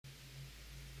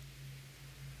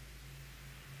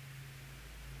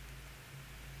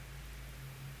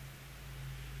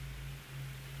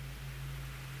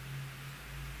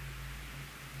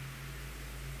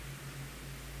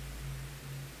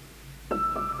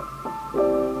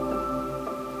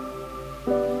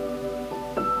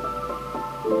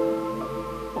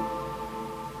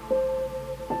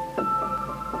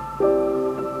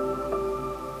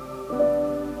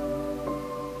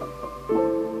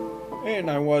And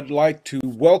I would like to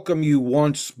welcome you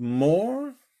once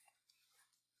more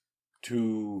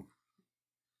to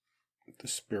the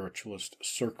Spiritualist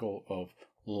Circle of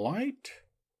Light.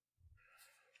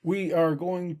 We are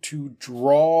going to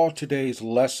draw today's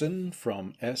lesson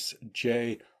from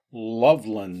S.J.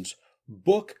 Loveland's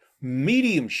book,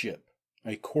 Mediumship,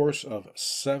 a course of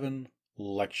 7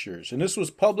 lectures. And this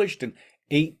was published in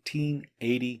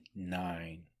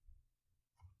 1889.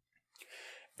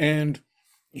 And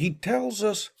he tells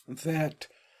us that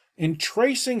in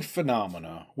tracing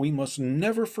phenomena, we must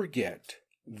never forget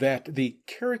that the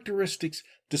characteristics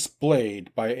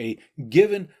displayed by a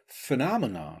given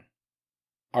phenomenon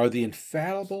are the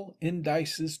infallible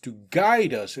indices to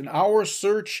guide us in our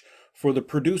search for the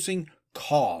producing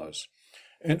cause.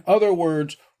 In other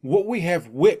words, what we have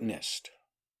witnessed,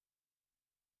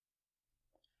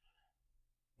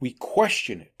 we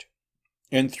question it,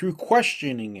 and through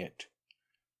questioning it,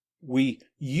 we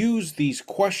use these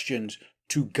questions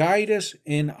to guide us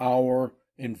in our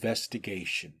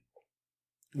investigation.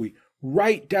 We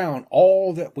write down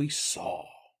all that we saw.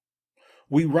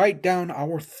 We write down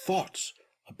our thoughts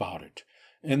about it.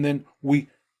 And then we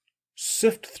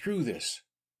sift through this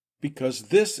because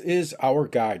this is our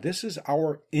guide. This is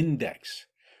our index.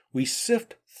 We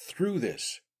sift through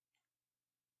this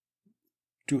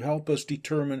to help us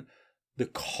determine the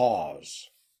cause.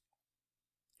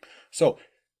 So,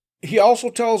 he also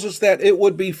tells us that it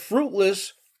would be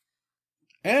fruitless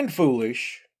and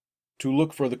foolish to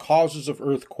look for the causes of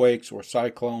earthquakes or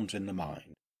cyclones in the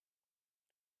mind,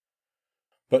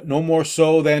 but no more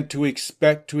so than to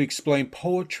expect to explain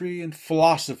poetry and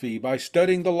philosophy by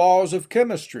studying the laws of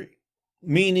chemistry,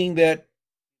 meaning that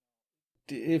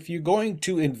if you're going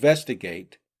to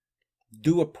investigate,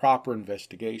 do a proper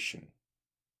investigation.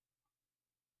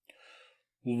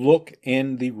 Look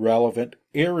in the relevant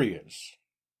areas.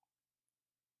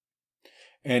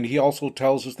 And he also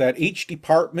tells us that each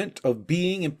department of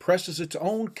being impresses its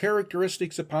own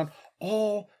characteristics upon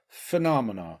all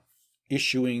phenomena,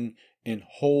 issuing in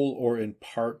whole or in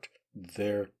part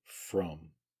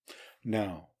therefrom.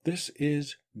 Now, this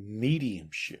is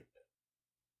mediumship.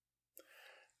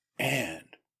 And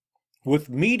with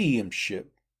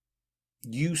mediumship,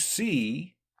 you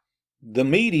see the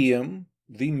medium,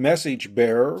 the message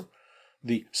bearer,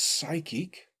 the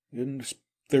psychic,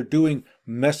 they're doing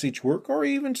message work or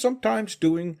even sometimes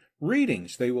doing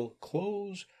readings. They will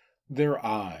close their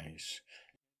eyes.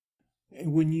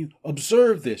 And when you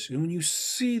observe this and when you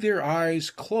see their eyes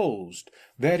closed,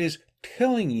 that is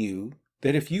telling you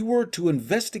that if you were to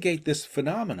investigate this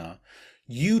phenomena,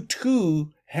 you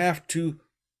too have to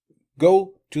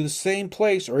go to the same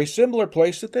place or a similar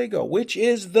place that they go, which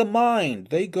is the mind.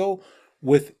 They go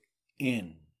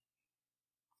within.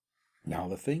 Now,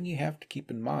 the thing you have to keep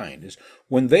in mind is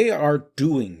when they are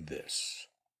doing this,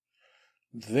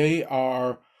 they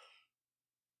are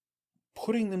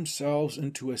putting themselves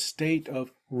into a state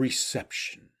of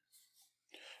reception.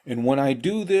 And when I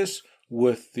do this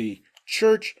with the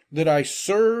church that I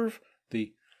serve,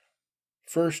 the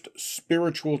First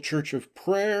Spiritual Church of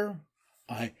Prayer,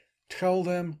 I tell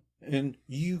them, and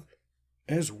you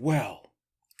as well,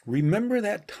 remember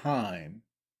that time.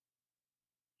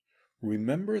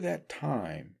 Remember that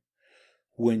time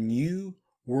when you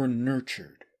were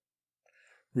nurtured.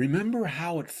 Remember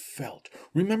how it felt.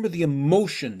 Remember the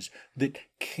emotions that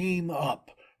came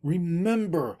up.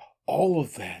 Remember all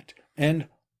of that. And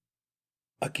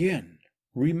again,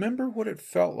 remember what it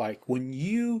felt like when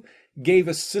you gave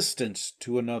assistance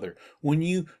to another, when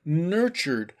you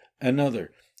nurtured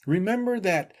another. Remember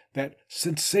that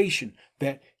sensation,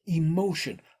 that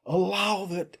emotion. Allow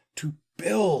that to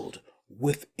build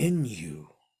within you.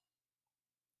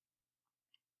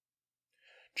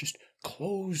 Just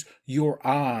close your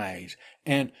eyes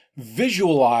and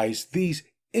visualize these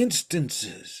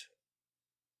instances.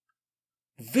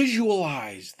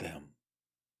 Visualize them.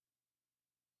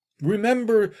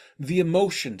 Remember the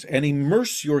emotions and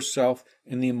immerse yourself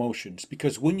in the emotions,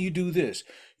 because when you do this,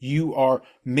 you are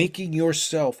making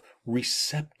yourself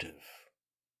receptive.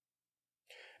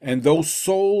 And those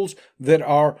souls that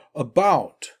are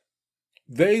about,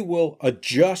 they will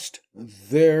adjust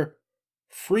their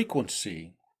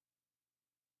frequency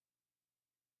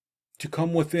to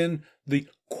come within the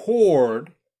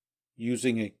chord,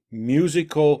 using a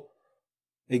musical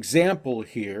example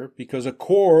here, because a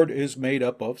chord is made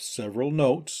up of several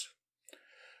notes,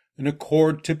 and a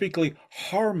chord typically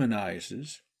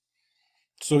harmonizes.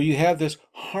 So you have this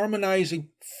harmonizing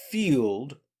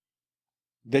field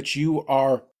that you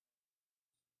are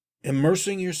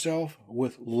immersing yourself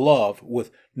with love, with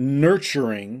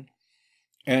nurturing,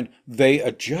 and they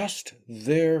adjust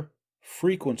their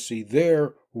frequency,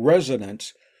 their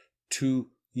resonance to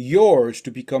yours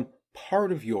to become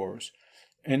part of yours.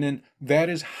 And then that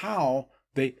is how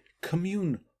they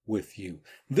commune with you.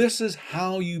 This is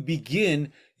how you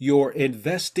begin your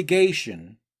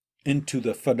investigation into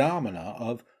the phenomena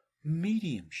of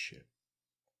mediumship.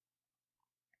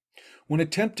 When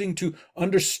attempting to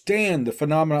understand the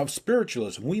phenomena of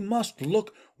spiritualism, we must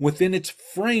look within its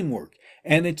framework,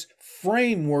 and its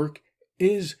framework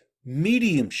is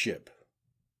mediumship.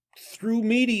 Through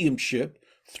mediumship,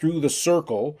 through the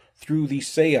circle, through these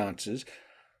seances,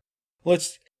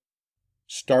 let's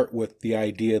start with the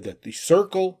idea that the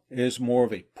circle is more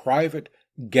of a private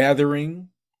gathering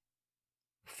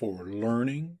for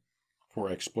learning, for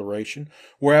exploration,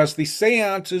 whereas the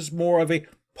seance is more of a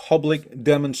public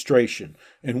demonstration.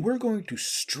 And we're going to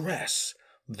stress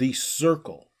the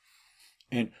circle.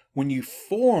 And when you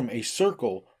form a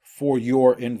circle for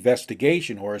your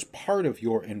investigation, or as part of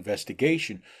your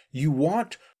investigation, you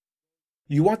want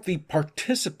the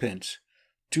participants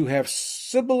to have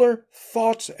similar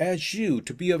thoughts as you,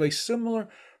 to be of a similar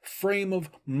frame of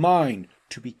mind,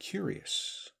 to be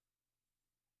curious.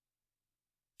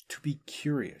 To be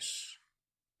curious.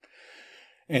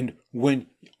 And when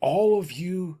all of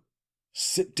you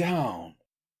sit down,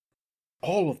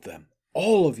 all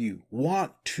of you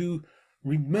want to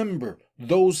remember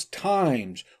those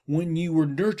times when you were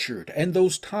nurtured and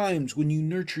those times when you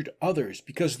nurtured others,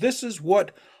 because this is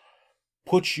what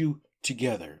puts you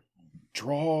together,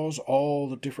 draws all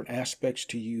the different aspects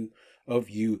of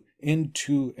you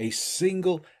into a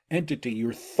single entity.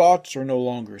 Your thoughts are no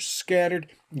longer scattered.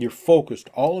 You're focused.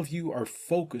 All of you are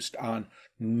focused on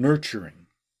nurturing.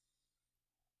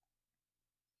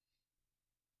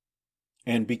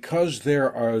 And because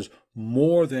there are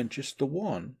more than just the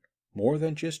one, more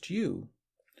than just you,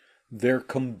 their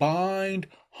combined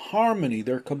harmony,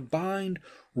 their combined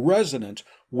resonance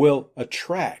will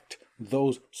attract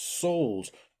those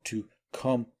souls to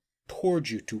come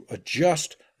towards you, to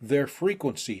adjust their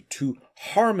frequency, to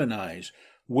harmonize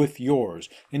with yours.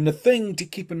 And the thing to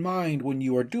keep in mind when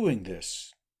you are doing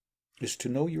this is to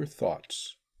know your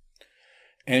thoughts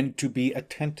and to be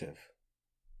attentive,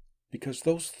 because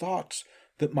those thoughts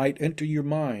that might enter your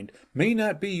mind may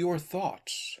not be your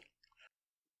thoughts.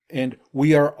 And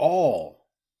we are all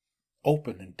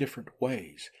open in different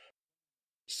ways.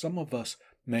 Some of us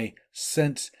may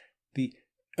sense the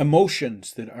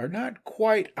emotions that are not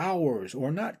quite ours,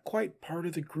 or not quite part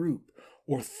of the group,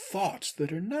 or thoughts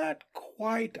that are not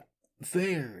quite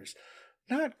theirs,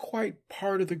 not quite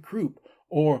part of the group,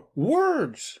 or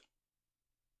words.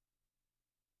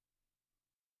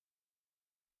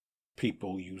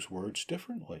 People use words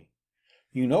differently.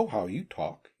 You know how you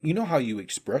talk. You know how you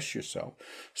express yourself.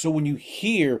 So when you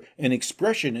hear an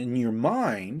expression in your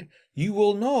mind, you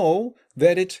will know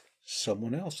that it's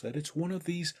someone else, that it's one of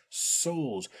these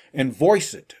souls, and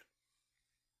voice it.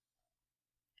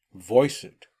 Voice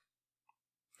it.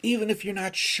 Even if you're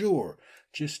not sure,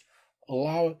 just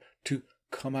allow it to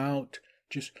come out.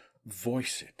 Just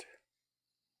voice it.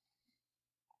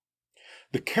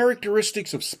 The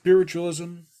characteristics of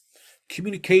spiritualism,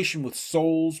 communication with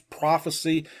souls,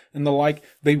 prophecy, and the like,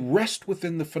 they rest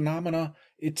within the phenomena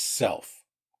itself,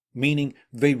 meaning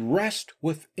they rest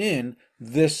within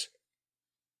this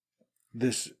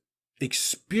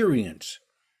experience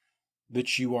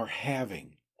that you are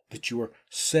having, that you are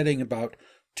setting about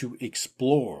to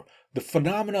explore. The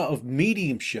phenomena of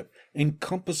mediumship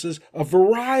encompasses a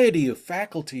variety of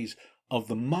faculties of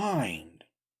the mind.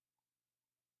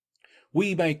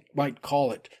 We might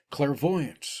call it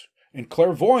clairvoyance. And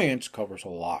clairvoyance covers a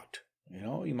lot.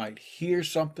 You might hear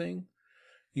something,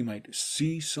 you might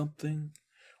see something.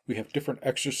 We have different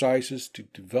exercises to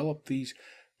develop these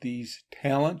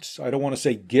talents. I don't want to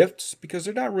say gifts, because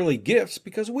they're not really gifts,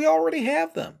 because we already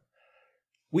have them.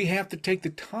 We have to take the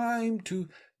time to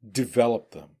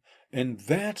develop them. And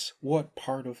that's what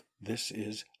part of this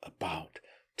is about.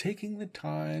 Taking the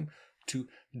time to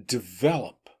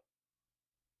develop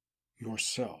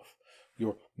yourself,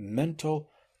 your mental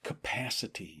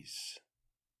capacities.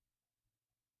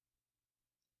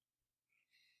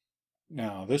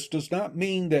 Now, this does not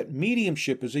mean that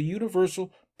mediumship is a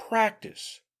universal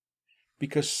practice,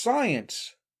 because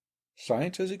science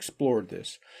has explored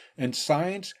this, and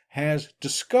science has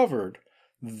discovered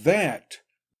that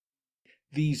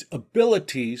these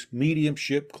abilities,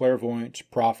 mediumship, clairvoyance,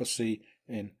 prophecy,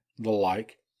 and the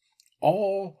like,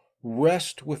 all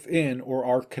rest within or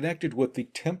are connected with the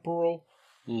temporal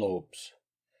lobes.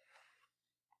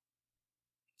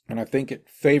 And I think it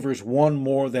favors one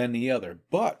more than the other.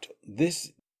 But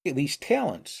these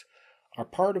talents are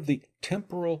part of the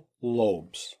temporal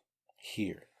lobes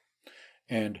here.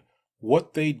 And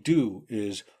what they do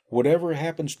is whatever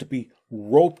happens to be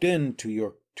roped into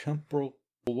your temporal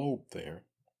lobe there,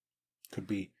 could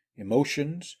be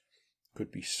emotions,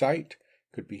 could be sight,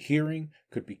 could be hearing,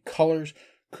 could be colors,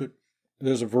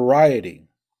 there's a variety,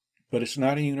 but it's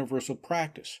not a universal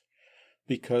practice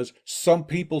because some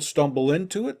people stumble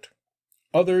into it,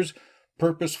 others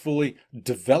purposefully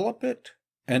develop it,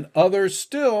 and others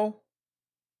still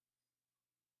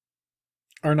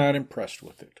are not impressed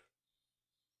with it.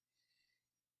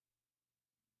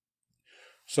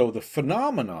 So the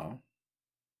phenomena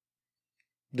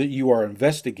that you are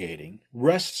investigating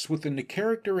rests within the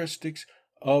characteristics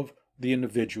of the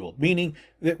individual, meaning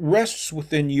that rests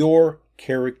within your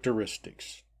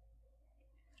characteristics.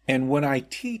 And when I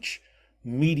teach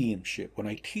mediumship, when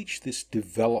I teach this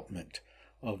development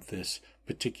of this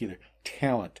particular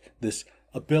talent, this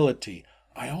ability,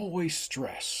 I always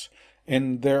stress,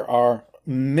 and there are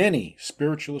many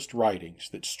spiritualist writings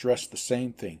that stress the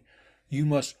same thing, you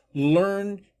must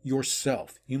learn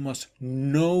yourself. You must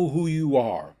know who you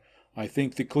are. I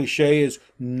think the cliche is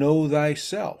know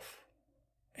thyself.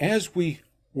 As we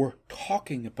were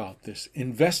talking about this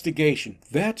investigation,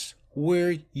 that's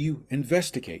where you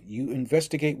investigate. You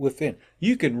investigate within.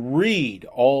 You can read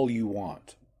all you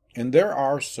want, and there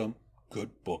are some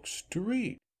good books to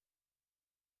read.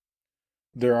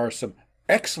 There are some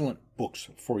excellent books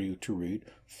for you to read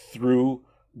through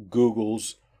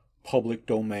Google's public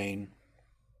domain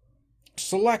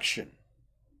selection.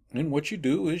 And what you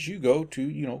do is you go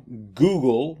to,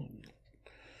 Google.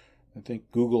 I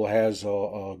think Google has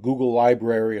a Google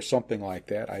library or something like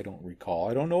that. I don't recall.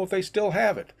 I don't know if they still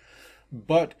have it.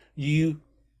 But you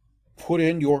put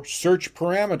in your search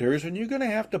parameters, and you're going to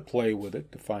have to play with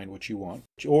it to find what you want.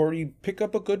 Or you pick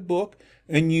up a good book,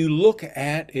 and you look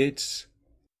at its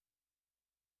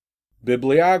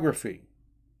bibliography.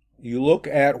 You look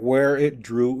at where it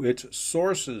drew its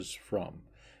sources from.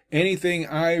 Anything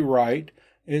I write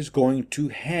is going to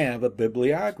have a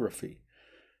bibliography.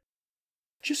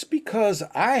 Just because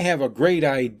I have a great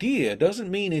idea doesn't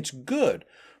mean it's good.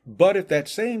 But if that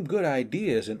same good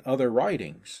idea is in other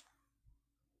writings,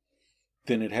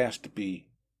 then it has to be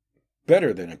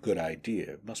better than a good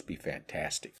idea. It must be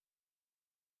fantastic.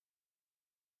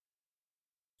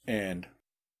 And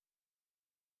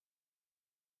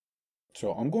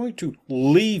so I'm going to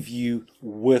leave you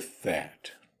with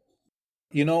that.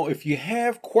 If you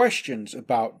have questions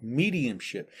about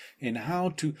mediumship and how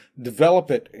to develop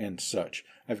it and such,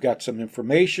 I've got some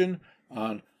information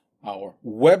on our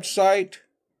website,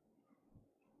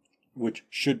 which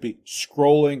should be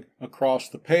scrolling across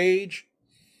the page.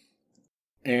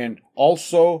 And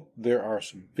also, there are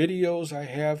some videos I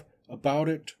have about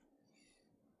it.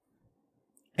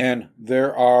 And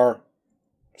there are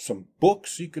some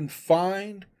books you can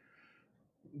find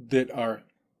that are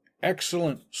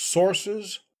excellent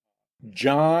sources.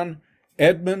 John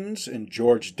Edmonds and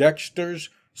George Dexter's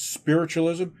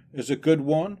Spiritualism is a good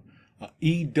one.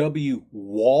 E.W.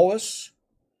 Wallace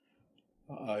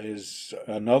is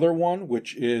another one,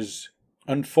 which is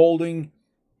unfolding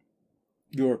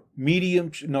your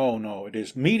it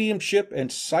is mediumship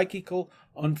and psychical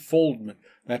unfoldment.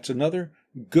 That's another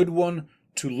good one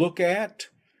to look at.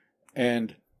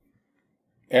 And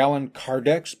Allan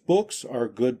Kardec's books are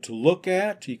good to look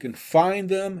at. You can find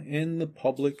them in the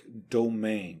public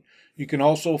domain. You can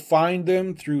also find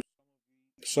them through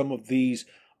some of these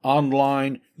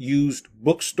online used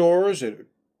bookstores at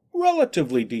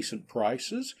relatively decent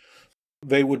prices.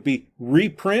 They would be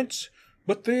reprints,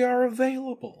 but they are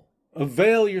available.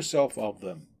 Avail yourself of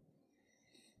them.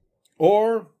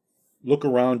 Or look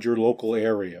around your local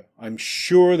area. I'm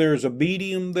sure there's a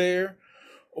medium there,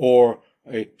 or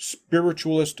a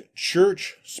spiritualist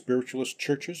church. Spiritualist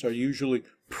churches are usually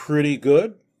pretty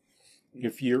good.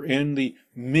 If you're in the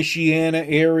Michiana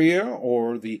area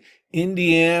or the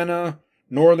Indiana,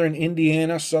 northern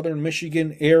Indiana, southern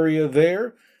Michigan area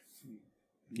there,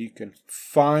 you can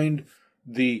find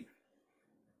the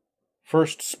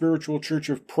First Spiritual Church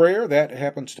of Prayer. That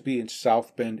happens to be in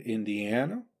South Bend,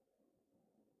 Indiana.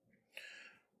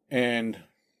 And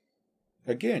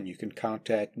again, you can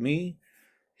contact me.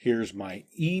 Here's my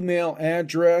email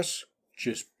address.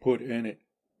 Just put in it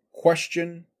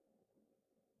question,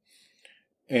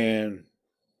 and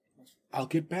I'll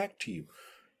get back to you.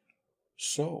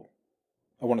 So,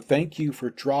 I want to thank you for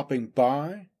dropping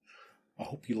by. I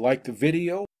hope you liked the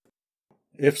video.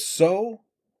 If so,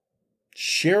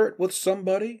 share it with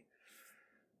somebody,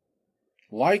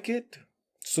 like it,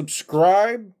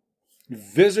 subscribe,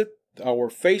 visit our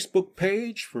Facebook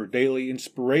page for daily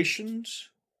inspirations,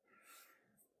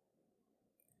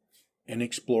 and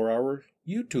explore our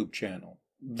YouTube channel.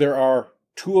 There are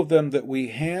 2 of them that we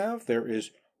have. There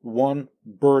is one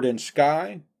Bird and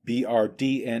Sky,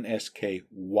 BRDNSKY,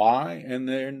 and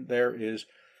then there is,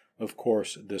 of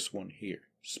course, this one here,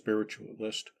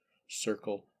 Spiritualist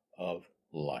Circle of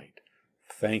Light.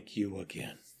 Thank you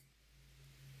again.